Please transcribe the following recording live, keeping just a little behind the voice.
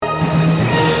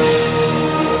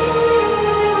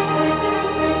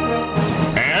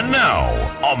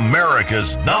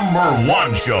America's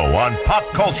 #1 show on pop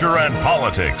culture and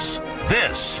politics.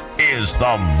 This is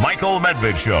the Michael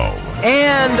Medved Show.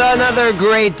 And another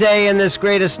great day in this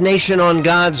greatest nation on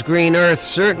God's green earth.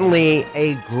 Certainly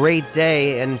a great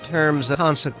day in terms of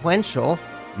consequential,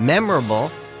 memorable.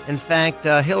 In fact,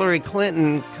 Hillary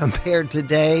Clinton compared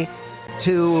today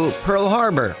to Pearl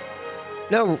Harbor.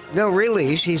 No,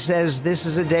 really. She says this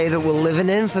is a day that will live in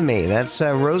infamy. That's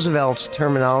Roosevelt's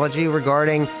terminology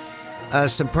regarding a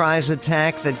surprise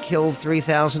attack that killed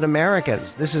 3,000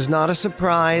 Americans. This is not a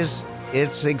surprise.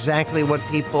 It's exactly what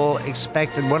people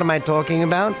expected. What am I talking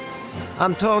about?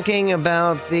 I'm talking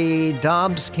about the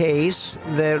Dobbs case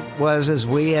that was, as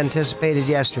we anticipated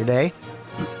yesterday,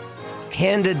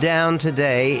 handed down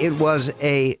today. It was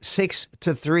a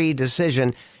 6-3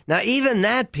 decision. Now, even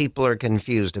that people are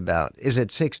confused about. Is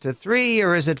it 6-3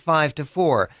 or is it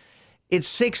 5-4? It's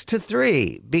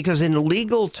 6-3 because in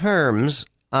legal terms,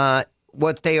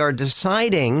 what they are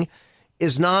deciding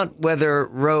is not whether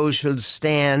Roe should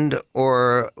stand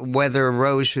or whether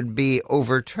Roe should be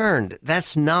overturned.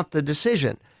 That's not the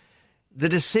decision. The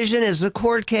decision is a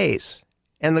court case,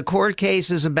 and the court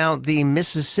case is about the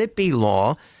Mississippi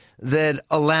law that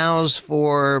allows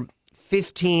for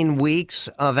 15 weeks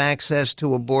of access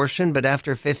to abortion, but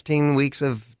after 15 weeks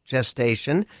of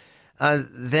gestation,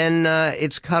 then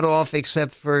it's cut off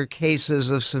except for cases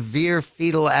of severe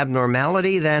fetal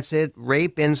abnormality. That's it,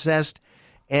 rape, incest,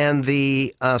 and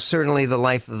certainly the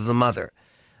life of the mother.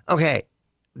 Okay,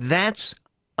 that's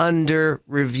under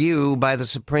review by the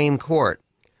Supreme Court.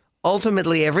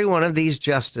 Ultimately, every one of these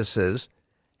justices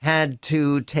had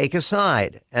to take a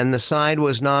side, and the side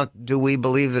was not, do we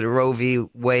believe that Roe v.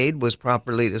 Wade was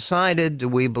properly decided? Do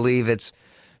we believe it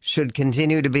should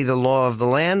continue to be the law of the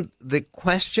land? The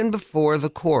question before the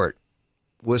court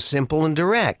was simple and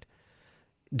direct.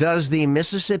 Does the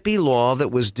Mississippi law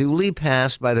that was duly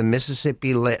passed by the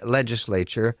Mississippi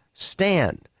legislature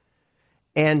stand?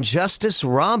 And Justice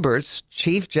Roberts,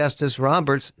 Chief Justice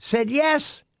Roberts, said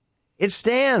yes, it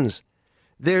stands.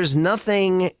 There's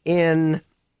nothing in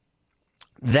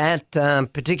that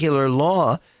particular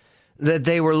law that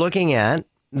they were looking at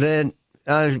that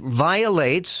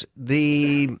violates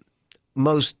the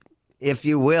most, if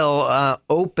you will,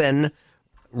 open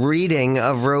reading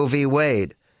of Roe v.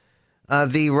 Wade.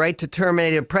 The right to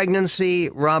terminate a pregnancy,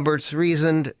 Roberts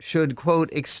reasoned, should,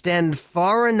 quote, extend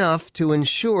far enough to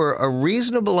ensure a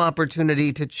reasonable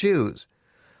opportunity to choose,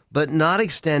 but not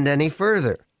extend any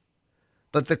further.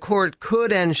 But the court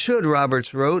could and should,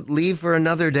 Roberts wrote, leave for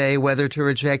another day whether to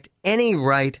reject any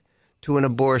right to an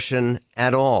abortion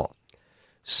at all.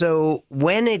 So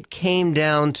when it came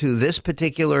down to this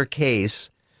particular case,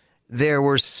 there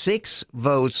were 6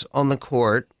 votes on the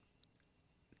court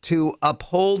to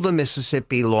uphold the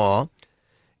Mississippi law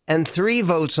and 3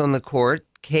 votes on the court,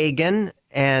 Kagan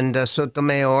and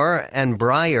Sotomayor and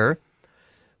Breyer,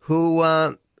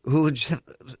 who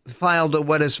filed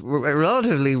what is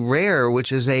relatively rare,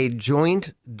 which is a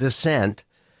joint dissent.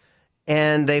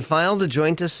 And they filed a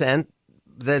joint dissent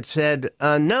that said,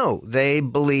 no, they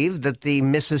believe that the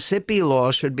Mississippi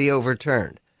law should be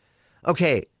overturned.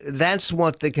 Okay, that's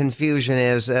what the confusion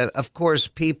is. Of course,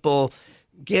 people,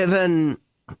 given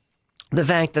the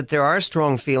fact that there are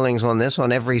strong feelings on this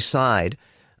on every side,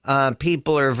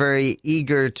 people are very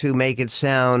eager to make it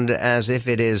sound as if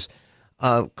it is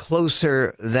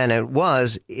closer than it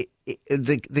was.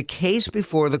 The case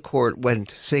before the court went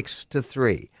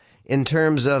 6-3. In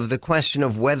terms of the question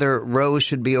of whether Roe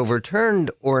should be overturned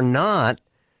or not,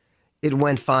 it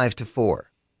went 5-4.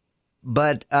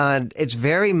 But it's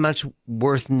very much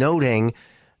worth noting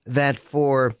that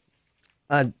for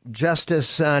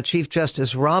Chief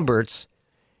Justice Roberts,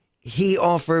 he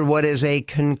offered what is a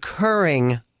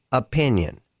concurring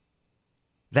opinion.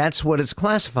 That's what it's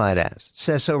classified as. It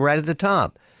says so right at the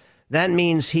top. That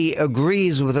means he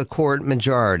agrees with a court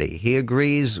majority. He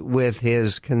agrees with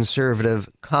his conservative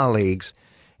colleagues,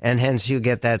 and hence you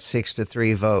get that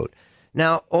 6-3 vote.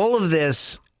 Now, all of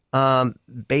this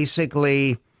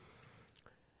basically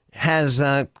has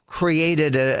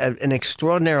created an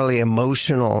extraordinarily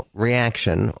emotional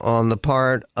reaction on the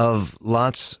part of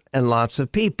lots and lots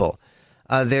of people.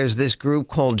 There's this group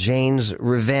called Jane's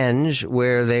Revenge,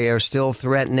 where they are still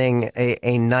threatening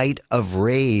a night of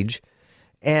rage.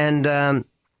 And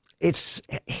it's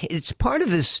part of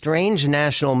this strange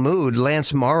national mood.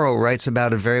 Lance Morrow writes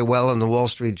about it very well in the Wall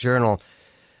Street Journal.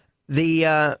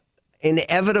 The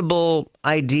inevitable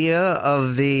idea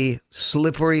of the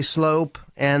slippery slope,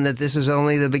 and that this is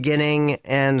only the beginning,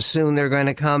 and soon they're going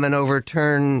to come and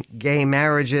overturn gay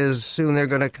marriages. Soon they're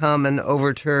going to come and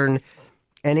overturn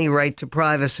any right to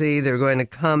privacy. They're going to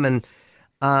come and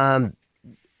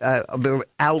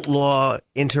outlaw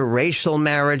interracial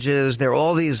marriages. There are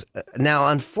all these. Now,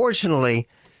 unfortunately,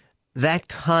 that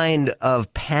kind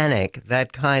of panic,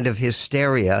 that kind of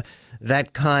hysteria,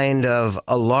 that kind of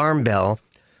alarm bell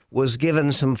was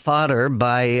given some fodder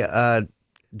by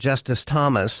Justice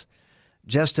Thomas.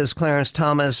 Justice Clarence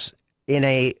Thomas,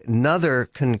 in another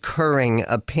concurring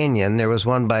opinion, there was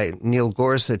one by Neil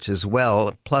Gorsuch as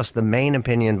well, plus the main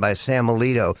opinion by Sam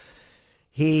Alito.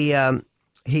 He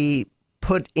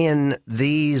put in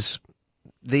these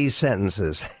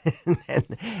sentences,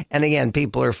 and again,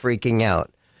 people are freaking out.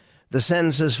 The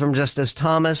sentences from Justice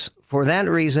Thomas: for that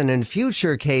reason, in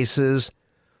future cases,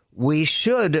 we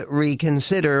should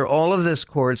reconsider all of this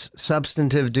court's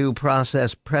substantive due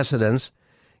process precedents,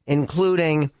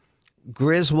 including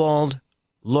Griswold,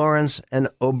 Lawrence, and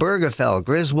Obergefell.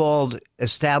 Griswold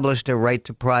established a right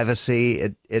to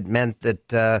privacy. It meant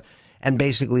that, and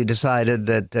basically decided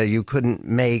that you couldn't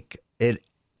make it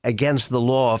against the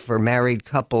law for married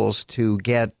couples to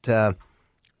get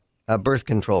birth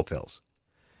control pills.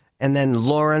 And then the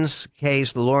Lawrence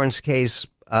case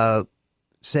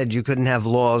said you couldn't have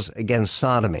laws against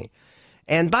sodomy.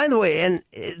 And by the way, and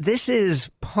this is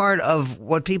part of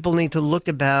what people need to look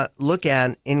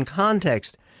at in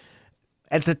context.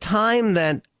 At the time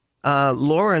that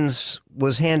Lawrence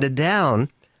was handed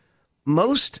down,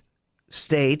 most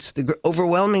states, the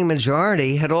overwhelming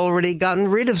majority, had already gotten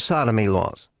rid of sodomy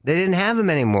laws. They didn't have them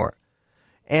anymore.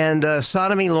 And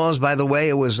sodomy laws, by the way,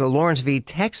 it was Lawrence v.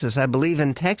 Texas. I believe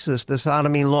in Texas, the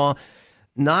sodomy law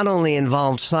not only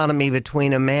involved sodomy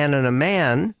between a man and a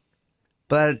man,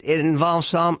 but it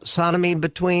involves sodomy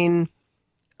between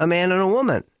a man and a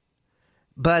woman.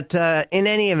 But in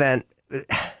any event,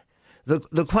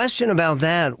 the question about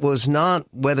that was not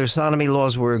whether sodomy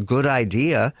laws were a good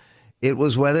idea. It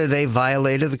was whether they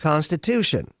violated the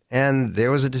Constitution. And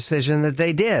there was a decision that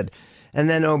they did. And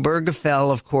then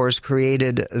Obergefell, of course,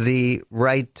 created the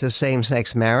right to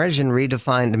same-sex marriage and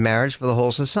redefined marriage for the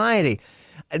whole society.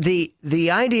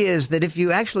 The idea is that if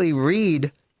you actually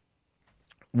read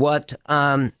what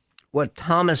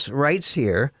Thomas writes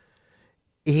here,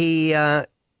 he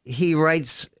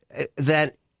writes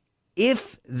that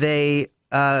if they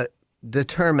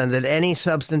determine that any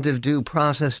substantive due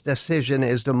process decision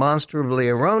is demonstrably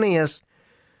erroneous,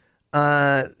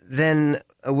 then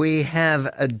we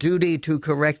have a duty to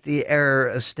correct the error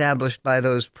established by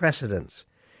those precedents.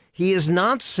 He is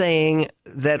not saying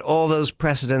that all those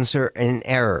precedents are in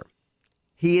error.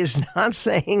 He is not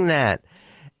saying that.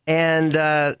 And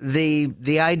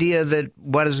the idea that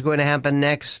what is going to happen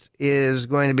next is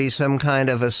going to be some kind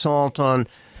of assault on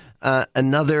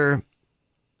another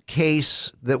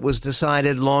case that was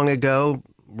decided long ago.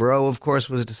 Roe, of course,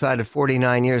 was decided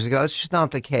 49 years ago. It's just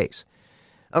not the case.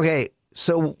 Okay,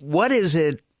 so what is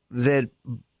it that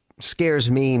scares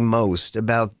me most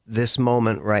about this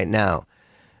moment right now?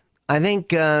 I think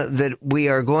that we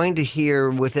are going to hear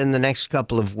within the next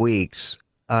couple of weeks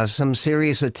some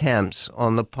serious attempts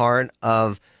on the part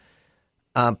of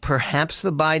perhaps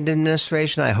the Biden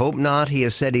administration. I hope not. He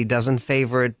has said he doesn't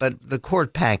favor it, but the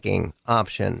court packing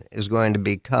option is going to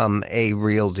become a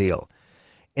real deal.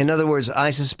 In other words, I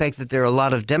suspect that there are a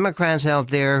lot of Democrats out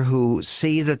there who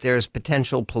see that there's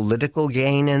potential political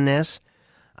gain in this.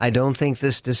 I don't think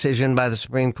this decision by the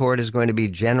Supreme Court is going to be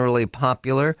generally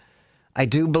popular. I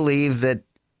do believe that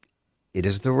it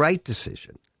is the right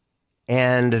decision,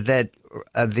 and that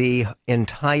the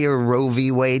entire Roe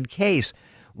v. Wade case,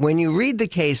 when you read the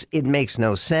case, it makes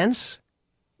no sense.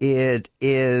 It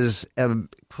is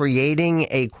creating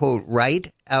a, quote,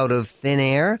 right out of thin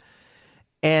air.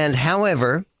 And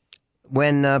however,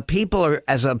 when people are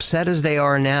as upset as they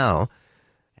are now,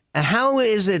 how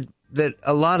is it that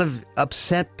a lot of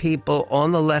upset people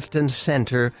on the left and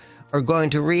center are going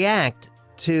to react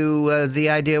to the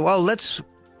idea, well, let's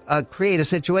create a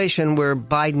situation where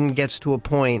Biden gets to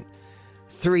appoint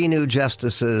 3 new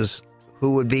justices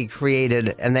who would be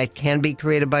created, and that can be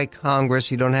created by Congress.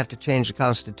 You don't have to change the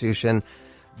Constitution.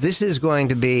 This is going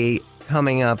to be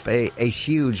coming up a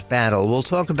huge battle. We'll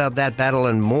talk about that battle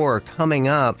and more coming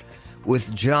up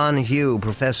with John Hugh,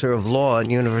 professor of law at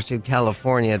University of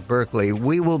California at Berkeley.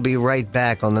 We will be right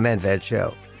back on The Medved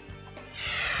Show.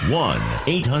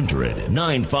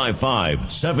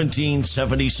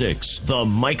 1-800-955-1776. The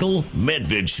Michael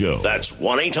Medved Show. That's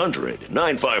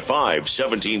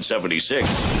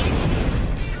 1-800-955-1776.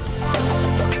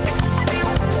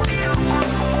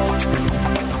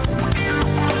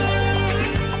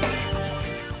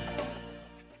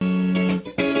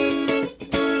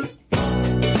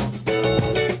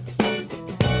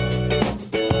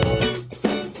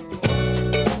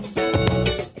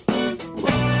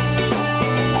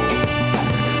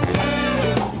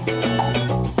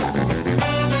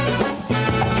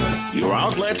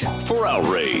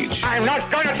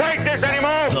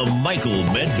 Michael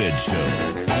Medved Show.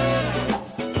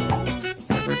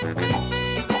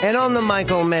 And on the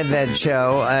Michael Medved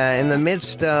Show, in the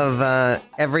midst of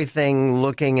everything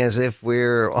looking as if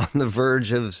we're on the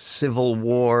verge of civil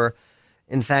war,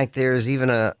 in fact, there's even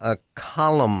a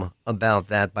column about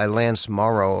that by Lance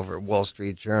Morrow over at Wall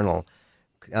Street Journal.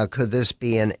 Could this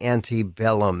be an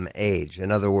antebellum age?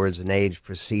 In other words, an age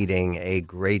preceding a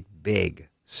great big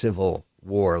civil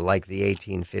war like the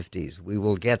 1850s. We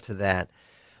will get to that.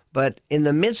 But in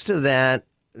the midst of that,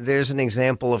 there's an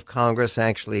example of Congress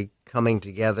actually coming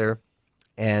together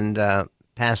and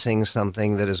passing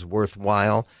something that is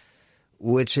worthwhile,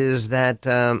 which is that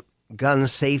gun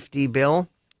safety bill.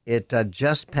 It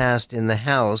just passed in the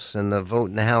House, and the vote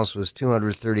in the House was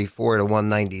 234 to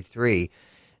 193.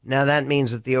 Now, that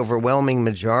means that the overwhelming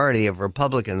majority of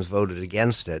Republicans voted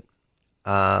against it,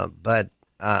 but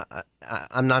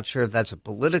I'm not sure if that's a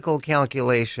political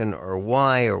calculation or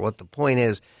why or what the point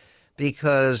is,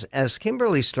 because as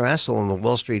Kimberly Strassel in the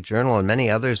Wall Street Journal and many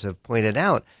others have pointed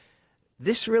out,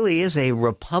 this really is a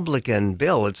Republican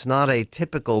bill. It's not a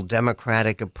typical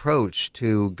Democratic approach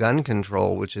to gun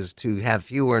control, which is to have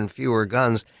fewer and fewer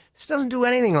guns. This doesn't do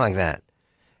anything like that.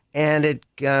 And it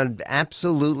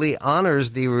absolutely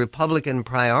honors the Republican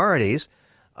priorities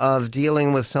of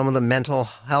dealing with some of the mental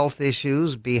health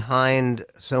issues behind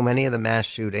so many of the mass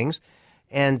shootings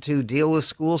and to deal with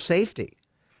school safety.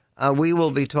 We will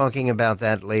be talking about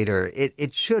that later.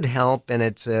 It should help, and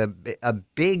it's a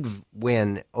big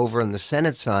win over on the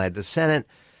Senate side. The Senate,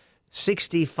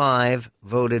 65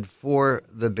 voted for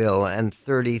the bill and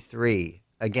 33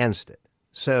 against it.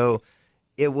 So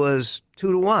it was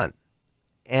 2-1.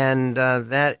 And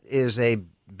that is a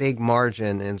big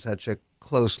margin in such a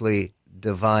closely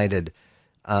divided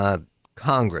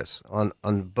Congress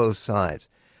on both sides.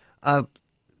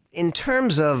 In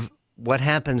terms of what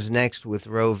happens next with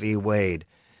Roe v. Wade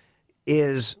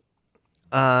is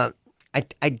I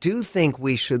do think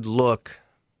we should look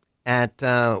at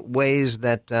ways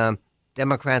that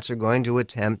Democrats are going to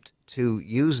attempt to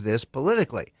use this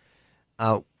politically.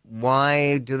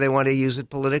 Why do they want to use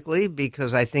it politically?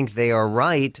 Because I think they are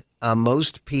right.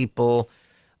 Most people,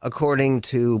 according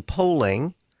to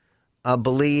polling,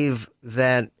 believe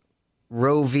that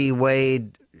Roe v.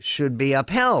 Wade should be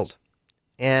upheld.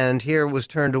 And here it was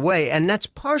turned away. And that's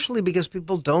partially because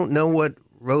people don't know what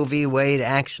Roe v. Wade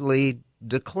actually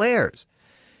declares.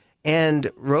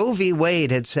 And Roe v. Wade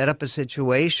had set up a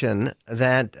situation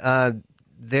that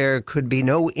there could be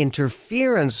no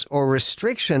interference or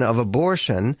restriction of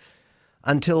abortion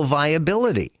until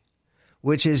viability,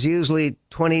 which is usually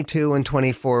 22 and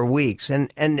 24 weeks.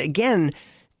 And again,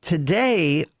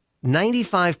 today,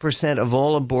 95% of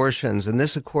all abortions, and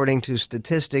this according to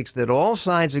statistics that all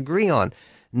sides agree on,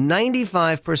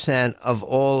 95% of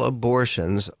all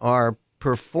abortions are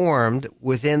performed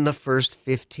within the first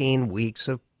 15 weeks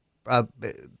of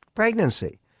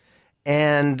pregnancy.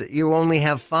 And you only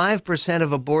have 5%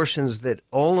 of abortions that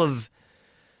all of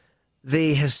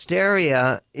the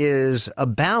hysteria is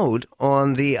about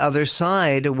on the other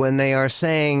side when they are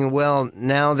saying, well,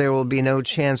 now there will be no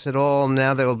chance at all.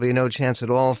 Now there will be no chance at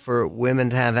all for women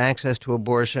to have access to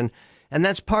abortion. And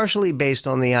that's partially based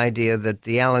on the idea that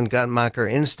the Alan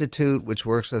Guttmacher Institute, which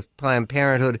works with Planned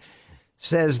Parenthood,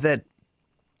 says that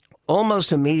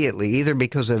almost immediately, either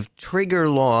because of trigger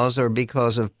laws or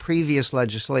because of previous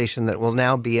legislation that will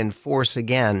now be in force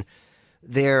again,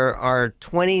 there are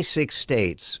 26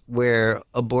 states where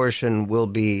abortion will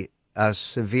be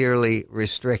severely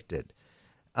restricted.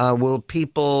 Will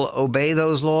people obey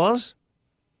those laws?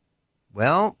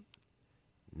 Well,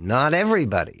 not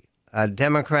everybody.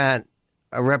 Democrat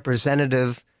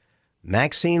Representative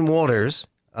Maxine Waters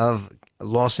of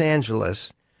Los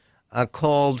Angeles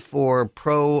called for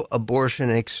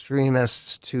pro-abortion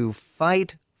extremists to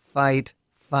fight, fight,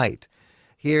 fight.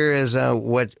 Here is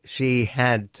what she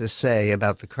had to say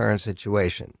about the current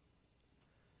situation.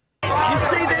 You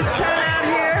see this turnout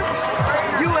here?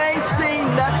 You ain't seen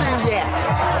nothing yet.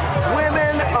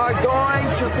 Women are going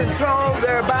to control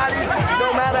their bodies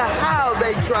no matter how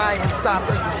they try and stop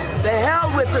us. The hell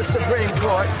with the Supreme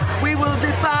Court. We will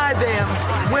defy them.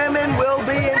 Women will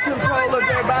be in control of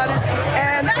their bodies.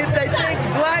 And if they think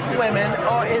black women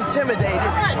are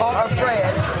intimidated or afraid,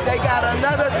 they got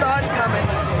another thought coming.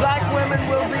 Black women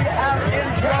will be out in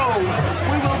droves.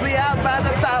 We will be out by the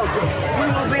thousands. We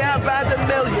will be out by the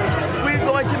millions. We're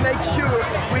going to make sure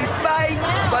we fight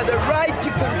for the right to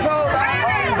control our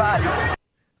own bodies.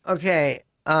 Okay,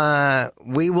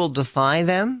 we will defy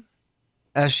them.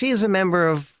 She is a member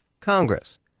of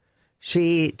Congress.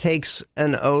 She takes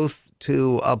an oath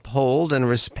to uphold and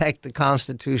respect the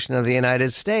Constitution of the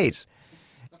United States.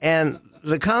 And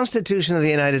the Constitution of the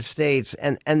United States,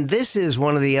 and this is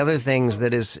one of the other things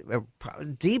that is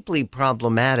deeply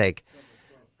problematic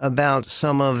about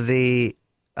some of the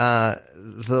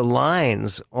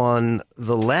lines on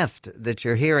the left that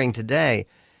you're hearing today,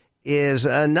 is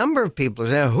a number of people are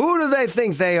saying, who do they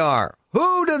think they are?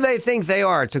 Who do they think they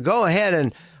are to go ahead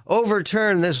and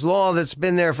overturn this law that's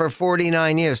been there for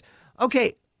 49 years?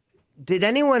 Okay, did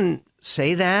anyone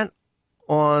say that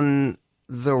on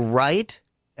the right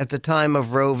at the time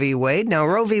of Roe v. Wade? Now,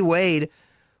 Roe v. Wade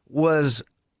was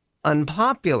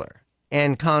unpopular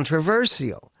and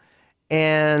controversial,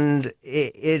 and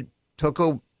it took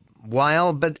a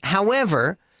while. But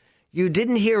however, you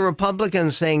didn't hear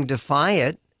Republicans saying defy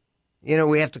it. You know,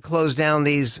 we have to close down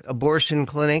these abortion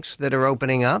clinics that are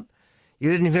opening up.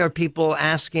 You didn't hear people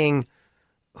asking,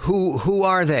 who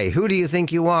are they? Who do you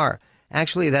think you are?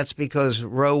 Actually, that's because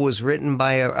Roe was written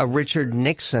by a Richard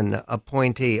Nixon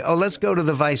appointee. Oh, let's go to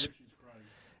the vice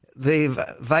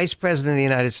president of the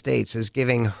United States is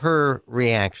giving her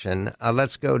reaction.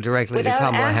 Let's go directly to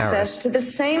Kamala Harris. Without access to the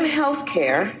same health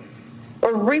care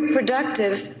or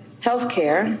reproductive health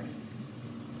care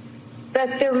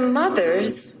that their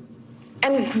mothers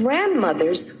and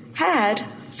grandmothers had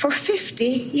for 50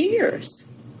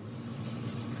 years.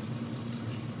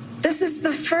 This is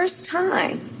the first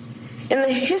time in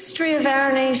the history of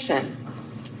our nation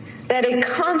that a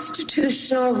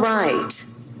constitutional right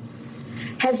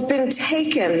has been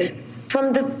taken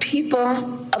from the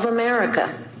people of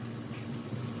America.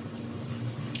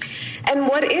 And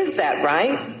what is that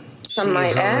right? Some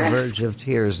might ask. On the verge of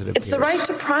tears, it appears. It's the right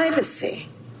to privacy.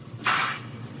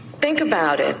 Think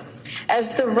about it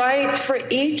as the right for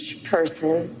each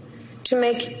person to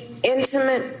make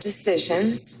intimate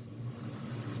decisions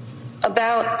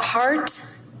about heart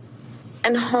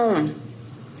and home.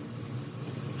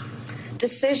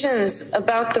 Decisions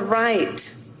about the right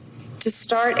to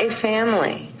start a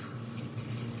family,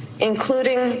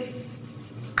 including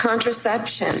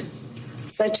contraception,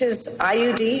 such as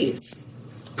IUDs,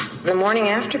 the morning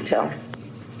after pill.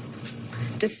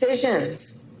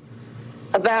 Decisions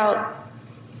about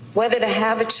whether to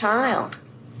have a child,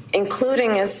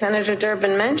 including, as Senator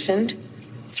Durbin mentioned,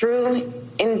 through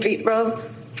in vitro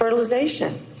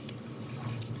fertilization.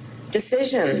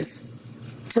 Decisions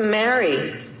to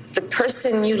marry the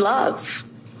person you love.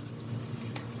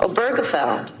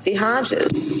 Obergefell v.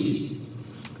 Hodges.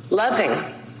 Loving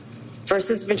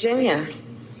versus Virginia.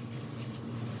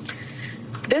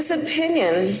 This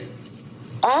opinion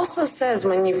also says,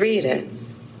 when you read it,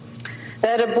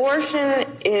 that abortion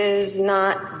is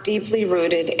not deeply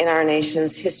rooted in our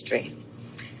nation's history.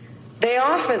 They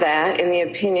offer that, in the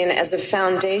opinion, as a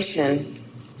foundation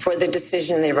for the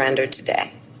decision they rendered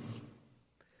today.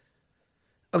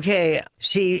 Okay,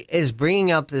 she is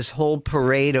bringing up this whole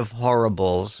parade of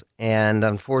horribles, and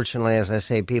unfortunately, as I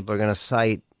say, people are going to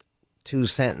cite two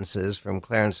sentences from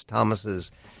Clarence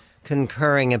Thomas's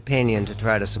concurring opinion to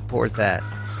try to support that.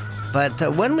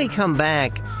 But when we come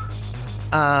back,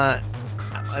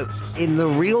 in the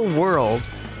real world,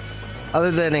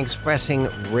 other than expressing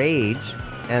rage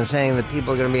and saying that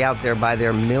people are going to be out there by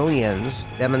their millions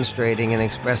demonstrating and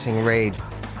expressing rage,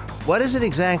 what is it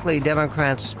exactly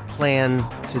Democrats plan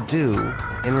to do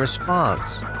in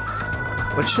response?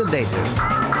 What should they do?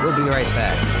 We'll be right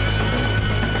back.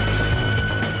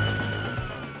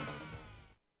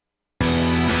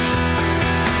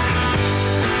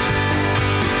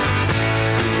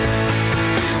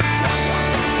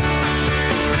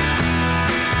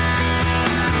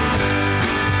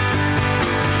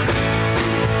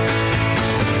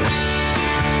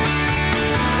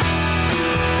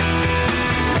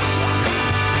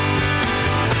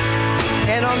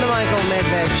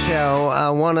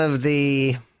 One of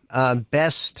the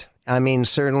best, I mean,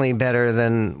 certainly better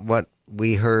than what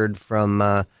we heard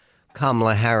from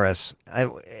Kamala Harris.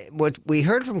 What we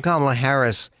heard from Kamala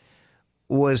Harris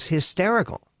was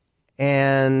hysterical.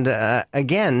 And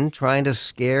again, trying to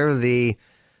scare the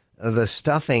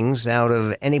stuffings out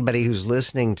of anybody who's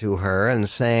listening to her and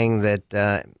saying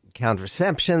that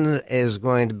contraception is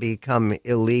going to become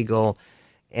illegal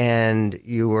and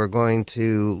you are going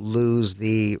to lose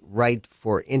the right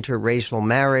for interracial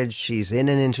marriage. She's in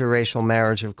an interracial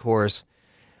marriage, of course,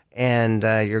 and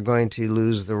you're going to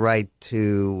lose the right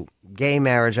to gay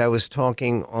marriage. I was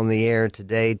talking on the air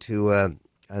today to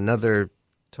another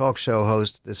talk show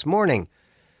host this morning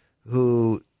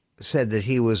who said that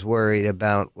he was worried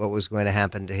about what was going to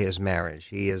happen to his marriage.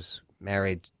 He is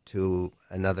married to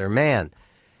another man.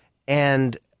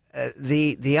 And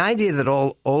the idea that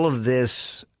all of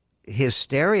this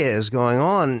hysteria is going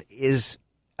on is,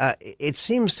 it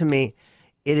seems to me,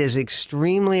 it is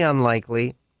extremely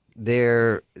unlikely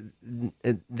there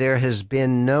has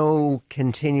been no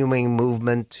continuing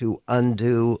movement to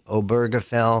undo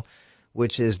Obergefell,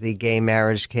 which is the gay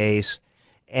marriage case.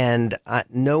 And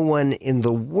no one in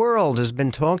the world has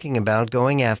been talking about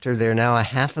going after. There are now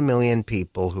 500,000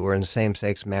 people who are in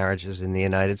same-sex marriages in the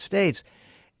United States.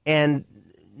 And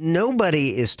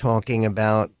nobody is talking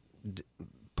about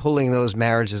pulling those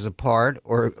marriages apart,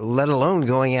 or let alone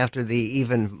going after the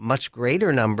even much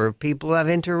greater number of people who have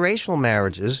interracial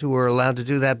marriages, who were allowed to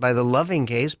do that by the Loving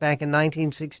case back in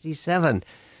 1967.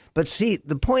 But see,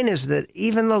 the point is that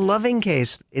even the Loving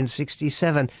case in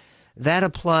 67, that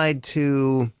applied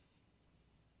to,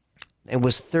 it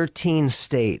was 13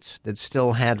 states that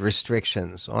still had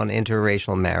restrictions on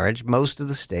interracial marriage. Most of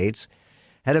the states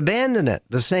had abandoned it,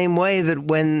 the same way that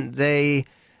when they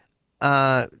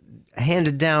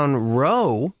handed down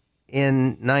Roe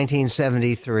in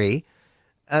 1973,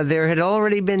 there had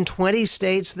already been 20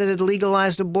 states that had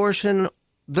legalized abortion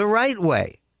the right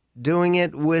way, doing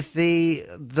it with the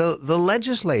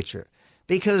legislature.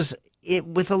 Because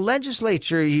with the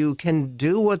legislature, you can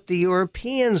do what the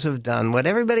Europeans have done, what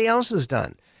everybody else has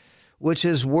done, which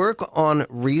is work on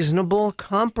reasonable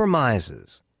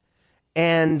compromises.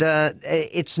 And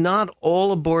it's not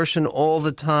all abortion all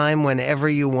the time, whenever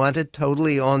you want it,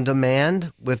 totally on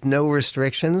demand with no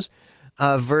restrictions,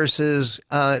 versus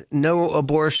no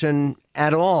abortion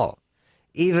at all,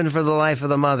 even for the life of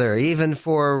the mother, even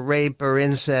for rape or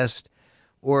incest,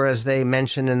 or as they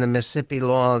mention in the Mississippi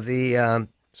law, the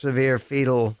severe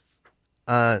fetal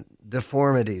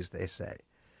deformities, they say.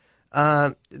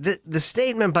 The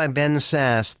statement by Ben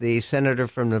Sasse, the senator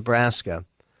from Nebraska,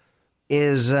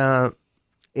 is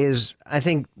I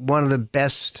think, one of the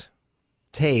best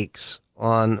takes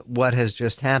on what has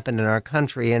just happened in our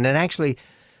country, and it actually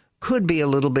could be a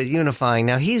little bit unifying.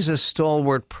 Now, he's a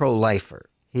stalwart pro-lifer.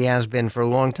 He has been for a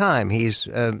long time. He's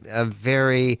a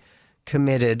very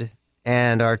committed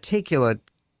and articulate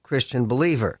Christian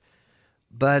believer.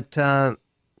 But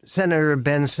Senator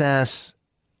Ben Sasse,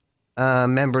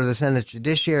 member of the Senate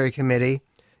Judiciary Committee,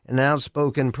 an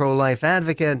outspoken pro-life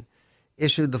advocate,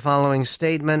 issued the following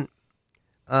statement.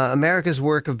 America's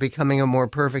work of becoming a more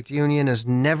perfect union is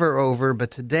never over,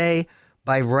 but today,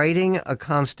 by righting a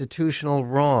constitutional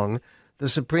wrong, the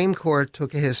Supreme Court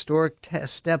took a historic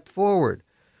step forward.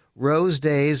 Roe's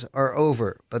days are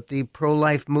over, but the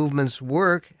pro-life movement's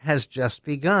work has just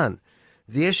begun.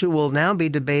 The issue will now be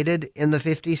debated in the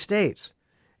 50 states,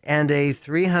 and a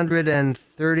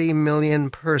 330 million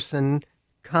person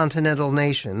continental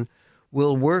nation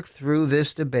will work through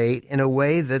this debate in a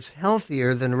way that's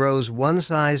healthier than Roe's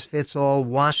one-size-fits-all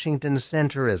Washington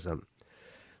centrism.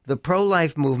 The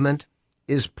pro-life movement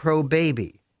is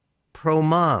pro-baby,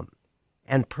 pro-mom,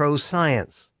 and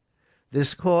pro-science.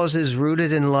 This cause is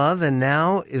rooted in love, and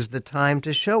now is the time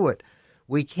to show it.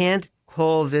 We can't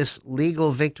call this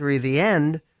legal victory the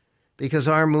end, because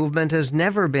our movement has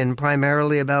never been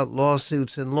primarily about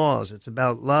lawsuits and laws. It's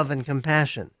about love and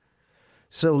compassion.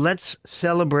 So let's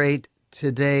celebrate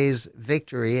today's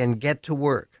victory and get to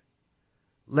work.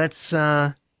 Let's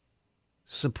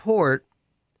support,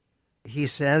 he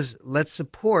says, let's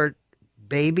support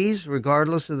babies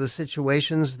regardless of the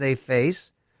situations they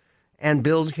face, and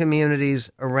build communities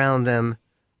around them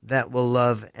that will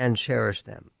love and cherish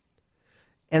them.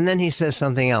 And then he says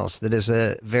something else that is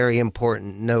a very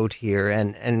important note here,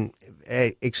 and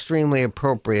extremely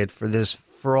appropriate for this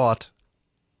fraught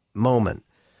moment.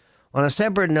 On a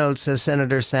separate note, says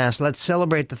Senator Sasse, let's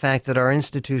celebrate the fact that our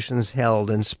institutions held,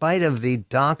 in spite of the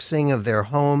doxing of their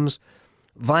homes,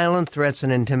 violent threats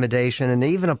and intimidation, and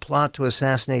even a plot to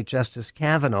assassinate Justice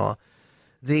Kavanaugh,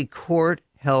 the court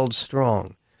held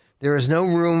strong. There is no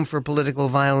room for political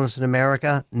violence in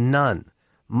America, none.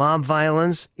 Mob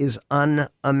violence is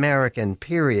un-American,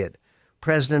 period.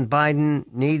 President Biden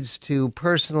needs to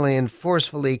personally and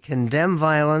forcefully condemn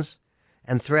violence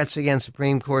and threats against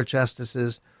Supreme Court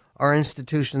justices. Our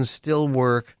institutions still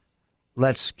work.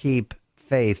 Let's keep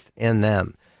faith in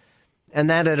them. And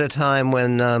that at a time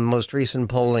when most recent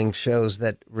polling shows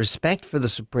that respect for the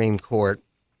Supreme Court,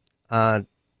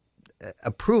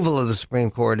 approval of the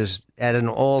Supreme Court is at an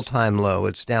all-time low.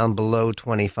 It's down below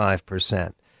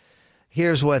 25%.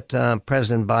 Here's what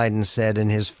President Biden said in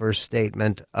his first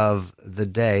statement of the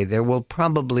day. There will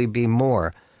probably be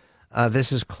more.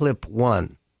 This is clip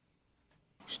one.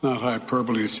 It's not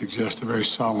hyperbole to suggest a very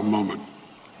solemn moment.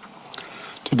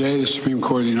 Today, the Supreme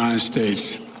Court of the United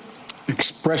States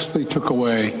expressly took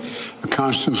away a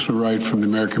constitutional right from the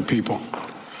American people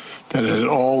that it had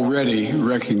already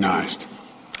recognized.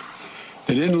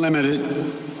 They didn't limit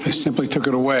it, they simply took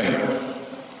it away.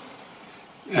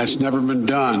 That's never been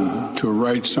done to a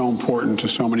right so important to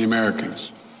so many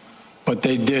Americans. But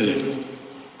they did it.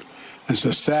 It's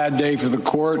a sad day for the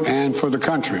court and for the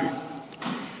country.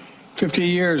 50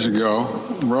 years ago,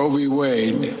 Roe v.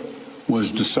 Wade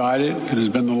was decided and has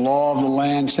been the law of the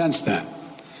land since then.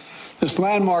 This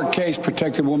landmark case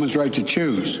protected women's right to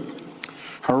choose,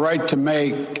 her right to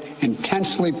make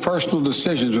intensely personal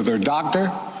decisions with her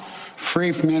doctor,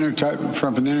 free from the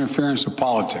interference of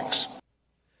politics.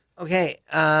 Okay,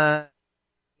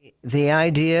 the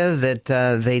idea that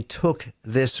they took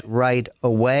this right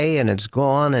away and it's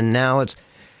gone and now it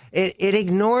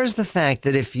ignores the fact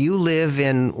that if you live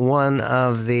in one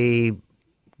of the,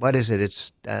 what is it,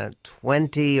 it's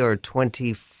 20 or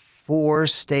 24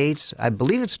 states, I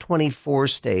believe it's 24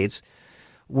 states,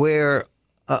 where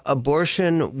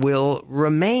abortion will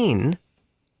remain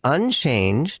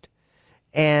unchanged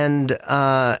and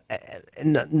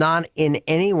not in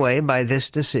any way by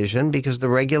this decision, because the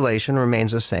regulation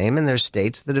remains the same, and there's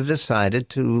states that have decided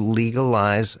to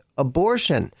legalize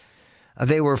abortion.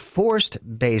 They were forced,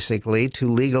 basically, to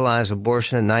legalize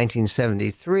abortion in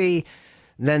 1973.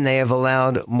 Then they have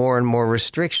allowed more and more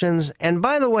restrictions. And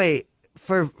by the way,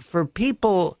 for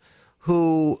people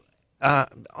who,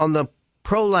 on the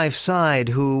pro-life side,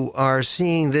 who are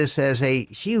seeing this as a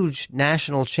huge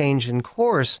national change in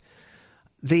course,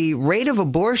 the rate of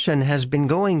abortion has been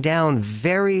going down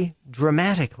very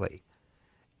dramatically.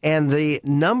 And the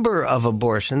number of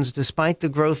abortions, despite the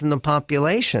growth in the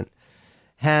population,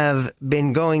 have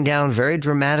been going down very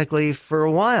dramatically for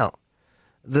a while.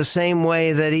 The same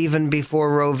way that even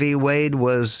before Roe v. Wade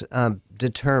was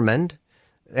determined,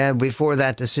 before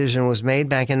that decision was made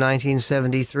back in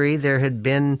 1973, there had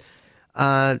been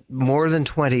more than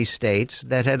 20 states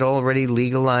that had already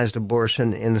legalized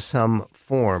abortion in some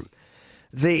form.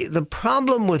 The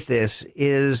problem with this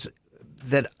is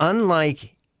that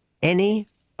unlike any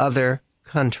other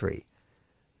country,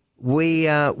 we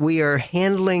are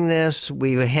handling this,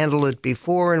 we've handled it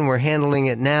before and we're handling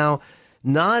it now,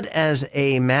 not as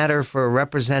a matter for a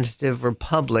representative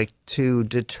republic to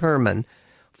determine,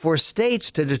 for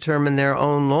states to determine their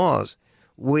own laws.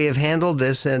 We have handled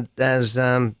this, as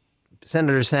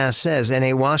Senator Sass says, in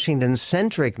a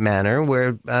Washington-centric manner,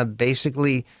 where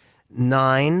basically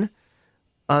 9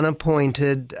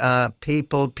 unappointed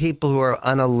people who are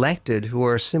unelected, who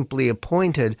are simply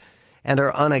appointed and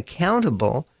are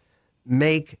unaccountable,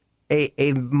 make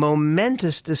a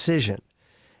momentous decision.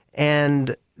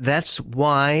 And that's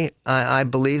why I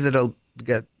believe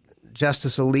that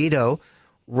Justice Alito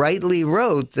rightly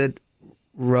wrote that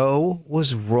Roe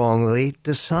was wrongly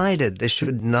decided. This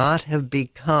should not have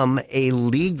become a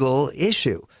legal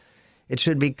issue. It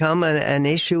should become an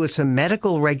issue. It's a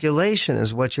medical regulation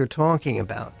is what you're talking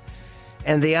about.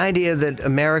 And the idea that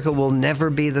America will never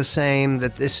be the same,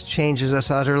 that this changes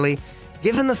us utterly,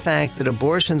 given the fact that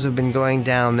abortions have been going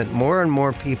down, that more and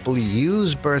more people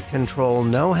use birth control,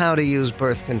 know how to use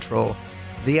birth control,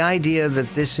 the idea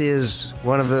that this is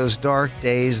one of those dark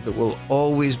days that will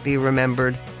always be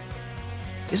remembered,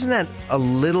 isn't that a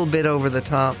little bit over the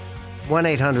top?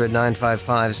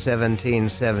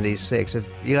 1-800-955-1776. If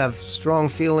you have strong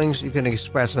feelings, you can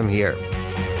express them here.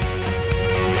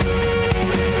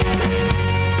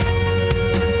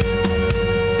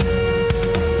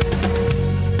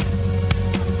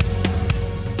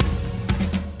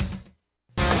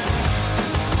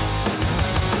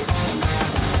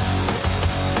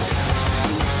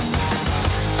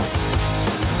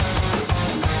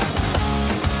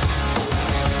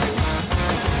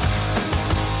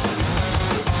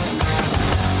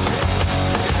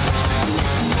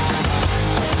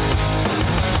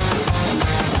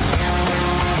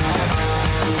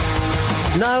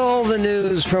 Not all the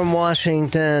news from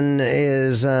Washington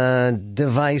is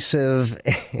divisive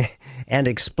and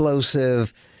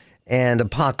explosive and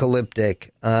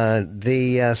apocalyptic.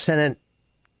 The Senate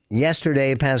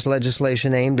yesterday passed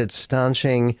legislation aimed at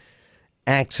staunching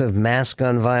acts of mass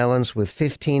gun violence, with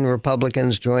 15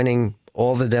 Republicans joining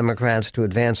all the Democrats to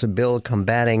advance a bill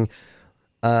combining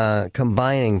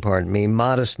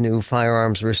modest new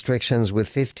firearms restrictions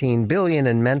with $15 billion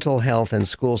in mental health and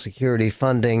school security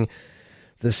funding.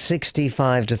 The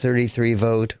 65-33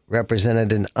 vote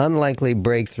represented an unlikely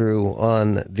breakthrough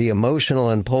on the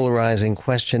emotional and polarizing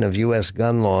question of U.S.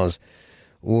 gun laws,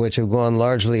 which have gone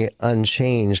largely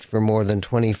unchanged for more than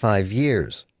 25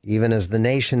 years, even as the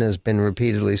nation has been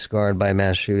repeatedly scarred by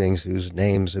mass shootings whose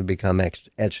names have become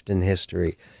etched in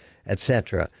history,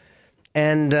 etc.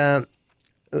 And the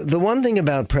one thing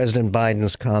about President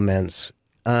Biden's comments,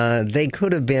 they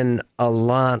could have been a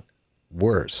lot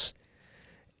worse.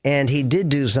 And he did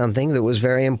do something that was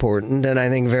very important and I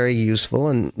think very useful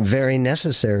and very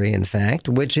necessary, in fact,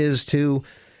 which is to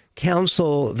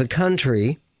counsel the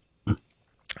country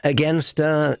against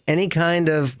any kind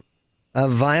of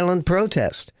violent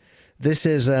protest. This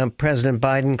is President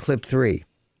Biden, clip 3.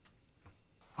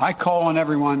 I call on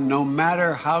everyone, no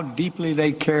matter how deeply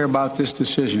they care about this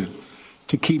decision,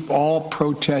 to keep all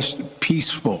protests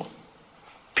peaceful.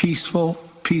 Peaceful,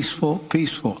 peaceful,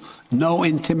 peaceful. No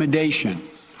intimidation.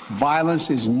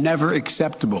 Violence is never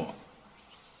acceptable.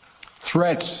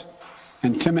 Threats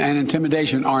and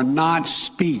intimidation are not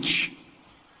speech.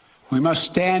 We must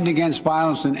stand against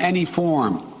violence in any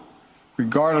form,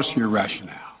 regardless of your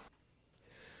rationale.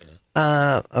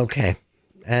 Okay.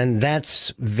 And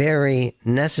that's very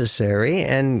necessary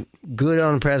and good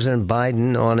on President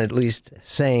Biden on at least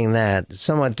saying that.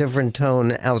 Somewhat different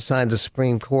tone outside the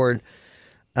Supreme Court.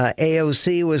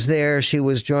 AOC was there. She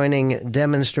was joining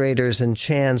demonstrators in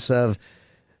chants of,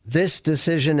 "This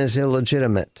decision is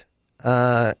illegitimate."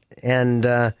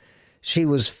 And she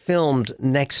was filmed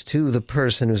next to the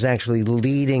person who's actually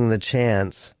leading the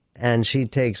chants, and she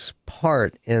takes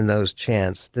part in those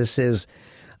chants. This is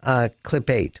clip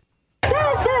 8. This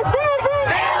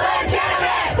decision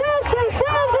illegitimate. This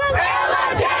decision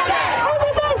illegitimate.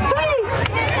 Into the streets.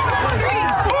 Into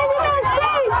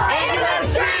the streets. Into the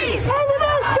streets. Into the streets.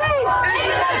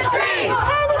 Into the streets. Into the streets.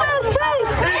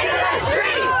 Into the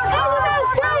streets. Into the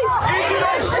streets. Into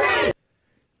the streets.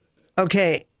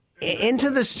 Okay, into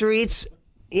the streets,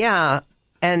 yeah.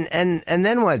 And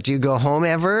then what? Do you go home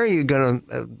ever? Are you going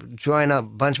to join a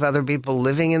bunch of other people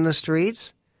living in the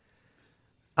streets?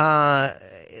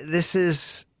 This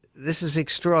is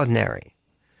extraordinary.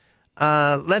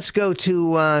 Let's go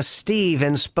to Steve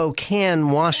in Spokane,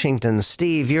 Washington.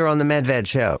 Steve, you're on the MedVed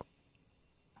Show.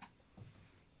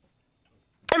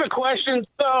 I have a question.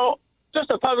 So,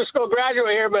 just a public school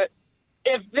graduate here, but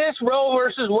if this Roe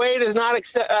versus Wade is not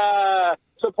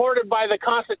supported by the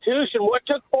Constitution, what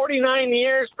took 49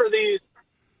 years for this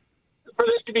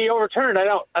to be overturned? I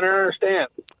don't understand.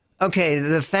 Okay,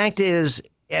 the fact is,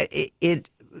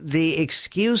 the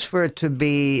excuse for it to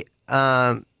be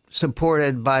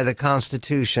supported by the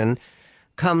Constitution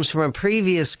comes from a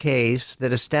previous case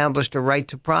that established a right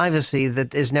to privacy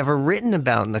that is never written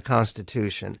about in the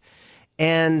Constitution.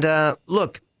 And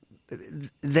look,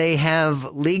 they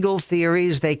have legal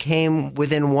theories. They came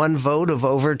within one vote of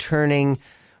overturning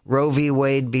Roe v.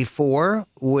 Wade before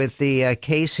with the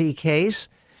Casey case.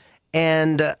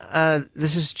 And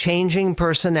this is changing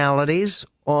personalities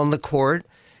on the court.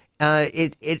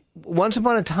 It once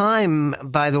upon a time,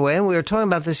 by the way, and we were talking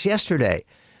about this yesterday,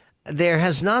 there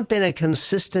has not been a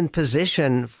consistent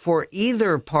position for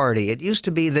either party. It used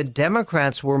to be that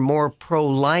Democrats were more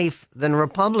pro-life than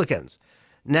Republicans.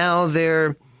 Now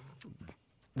there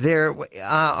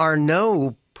are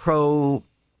no pro-life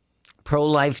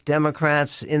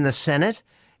Democrats in the Senate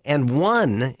and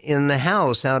one in the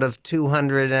House out of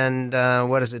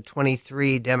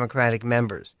 23 Democratic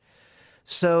members.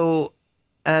 So,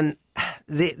 and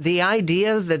the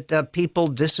idea that people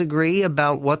disagree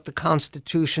about what the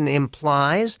Constitution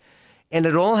implies, and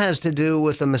it all has to do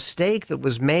with a mistake that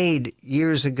was made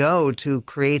years ago to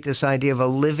create this idea of a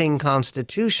living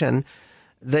Constitution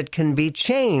that can be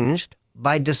changed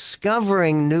by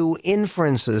discovering new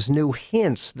inferences, new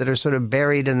hints that are sort of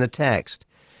buried in the text.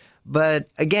 But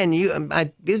again, you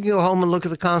can go home and look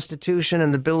at the Constitution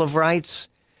and the Bill of Rights,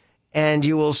 and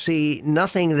you will see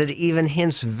nothing that even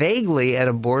hints vaguely at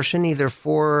abortion, either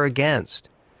for or against.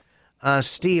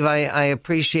 Steve, I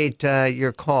appreciate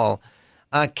your call.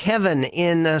 Kevin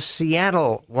in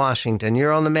Seattle, Washington,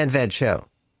 you're on the MedVed Show.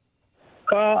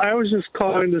 I was just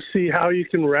calling to see how you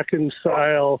can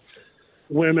reconcile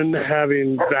women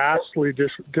having vastly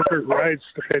different rights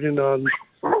depending on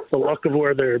the luck of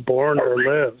where they're born or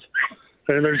live.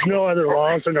 And there's no other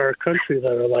laws in our country that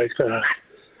are like that.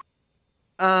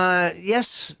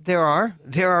 Yes, there are.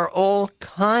 There are all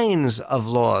kinds of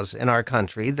laws in our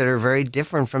country that are very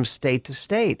different from state to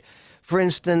state. For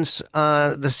instance,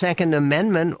 the Second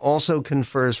Amendment also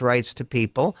confers rights to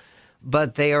people,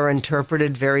 but they are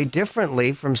interpreted very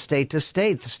differently from state to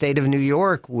state. The state of New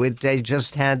York, they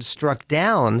just had struck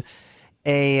down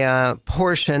a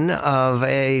portion of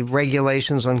a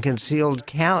regulations on concealed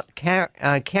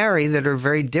carry that are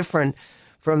very different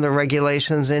from the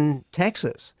regulations in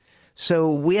Texas.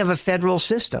 So we have a federal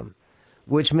system,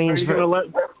 which means...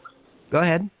 Go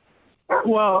ahead.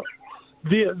 Well,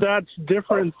 that's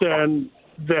different than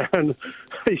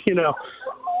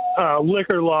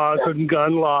liquor laws and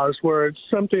gun laws, where it's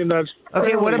something that's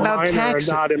okay. What about taxes?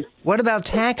 What about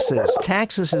taxes?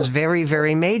 Taxes is very,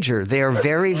 very major. They are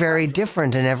very, very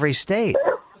different in every state.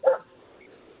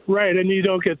 Right, and you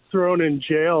don't get thrown in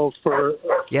jail for.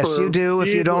 Yes, you do.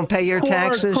 If you don't pay your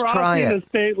taxes, try it.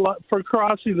 For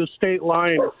crossing the state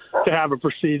line to have a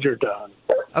procedure done.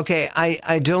 Okay,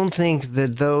 I don't think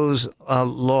that those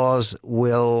laws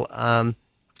will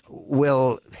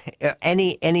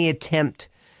any attempt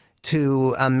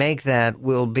to make that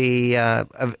will be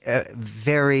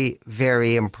very,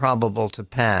 very improbable to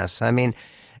pass. I mean,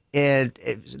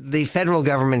 the federal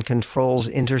government controls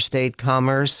interstate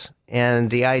commerce, and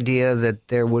the idea that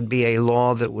there would be a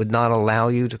law that would not allow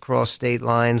you to cross state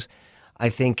lines, I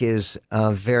think, is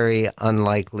very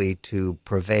unlikely to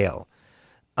prevail.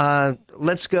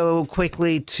 Let's go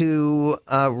quickly to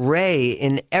Ray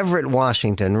in Everett,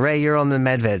 Washington. Ray, you're on the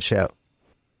Medved Show.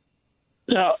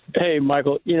 Now, hey,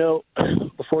 Michael,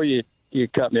 before you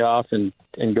cut me off and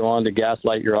go on to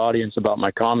gaslight your audience about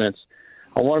my comments,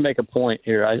 I want to make a point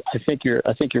here. I think you're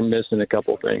missing a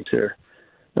couple of things here.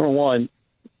 Number one,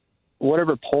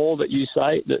 whatever poll that you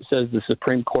cite that says the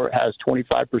Supreme Court has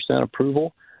 25%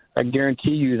 approval, I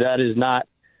guarantee you that is not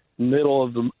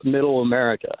middle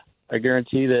America. I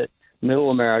guarantee that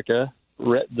middle America,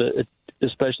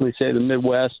 especially say the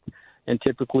Midwest and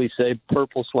typically say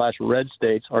purple/red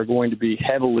states, are going to be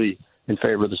heavily in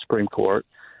favor of the Supreme Court.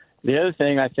 The other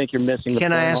thing I think you're missing.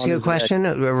 Can I ask you a question,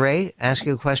 Ray? Ask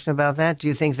you a question about that? Do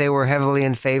you think they were heavily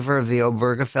in favor of the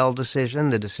Obergefell decision,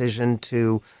 the decision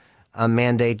to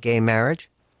mandate gay marriage?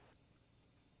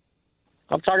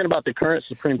 I'm talking about the current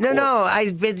Supreme Court.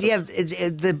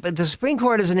 The Supreme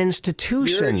Court is an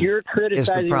institution. You're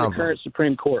criticizing the current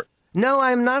Supreme Court. No,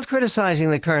 I'm not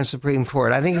criticizing the current Supreme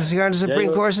Court. I think the current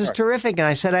Supreme Court is terrific, and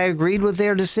I said I agreed with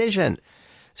their decision.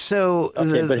 So,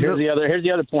 but here's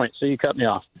the other point. So you cut me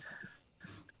off.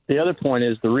 The other point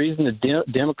is the reason the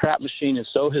Democrat machine is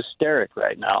so hysteric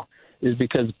right now is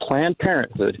because Planned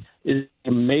Parenthood is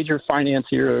a major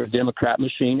financier of the Democrat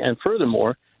machine, and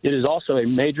furthermore, it is also a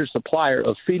major supplier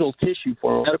of fetal tissue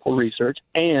for medical research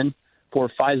and for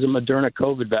Pfizer Moderna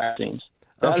COVID vaccines.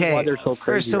 That is why they're so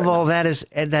crazy. First of all, that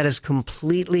is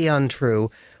completely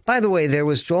untrue. By the way, there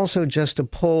was also just a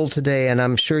poll today, and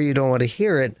I'm sure you don't want to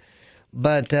hear it,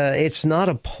 but it's not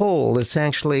a poll. It's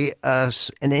actually an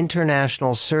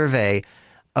international survey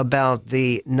about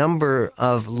the number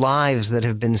of lives that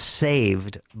have been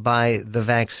saved by the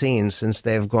vaccines since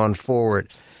they have gone forward.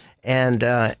 And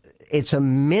it's a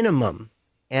minimum,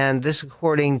 and this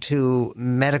according to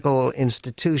medical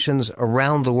institutions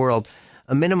around the world,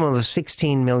 a minimum of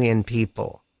 16 million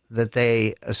people that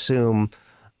they assume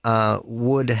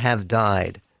would have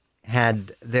died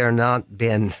had there not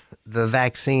been the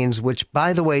vaccines, which,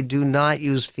 by the way, do not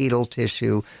use fetal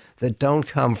tissue, that don't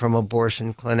come from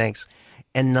abortion clinics,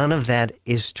 and none of that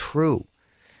is true.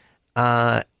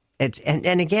 And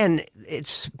again,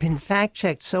 it's been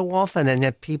fact-checked so often, and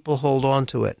yet people hold on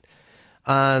to it.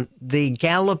 The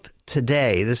Gallup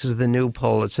today, this is the new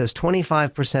poll, it says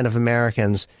 25% of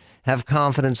Americans have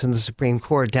confidence in the Supreme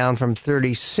Court, down from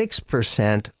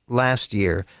 36% last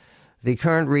year. The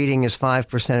current reading is 5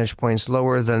 percentage points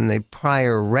lower than the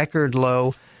prior record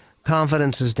low.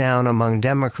 Confidence is down among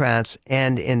Democrats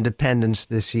and independents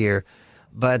this year.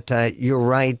 But you're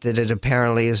right that it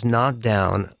apparently is not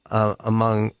down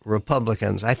among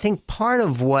Republicans. I think part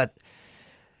of what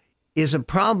is a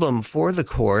problem for the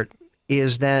court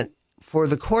is that for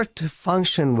the court to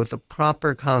function with a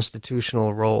proper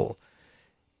constitutional role,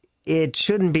 it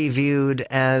shouldn't be viewed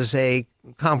as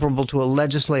comparable to a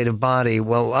legislative body.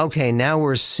 Well, okay, now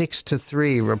we're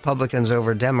 6-3 Republicans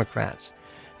over Democrats.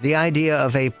 The idea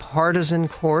of a partisan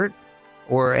court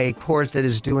or a court that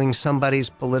is doing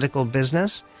somebody's political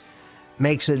business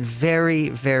makes it very,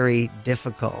 very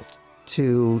difficult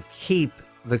to keep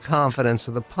the confidence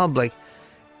of the public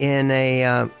in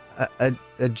a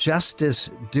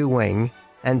justice-doing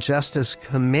and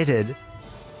justice-committed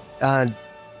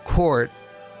court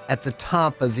at the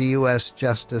top of the U.S.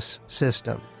 justice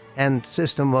system and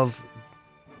system of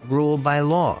rule by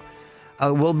law.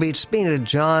 We'll be speaking to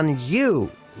John Yoo,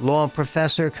 law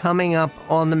professor, coming up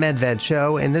on the Medved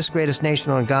Show in This Greatest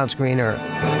Nation on God's Green Earth.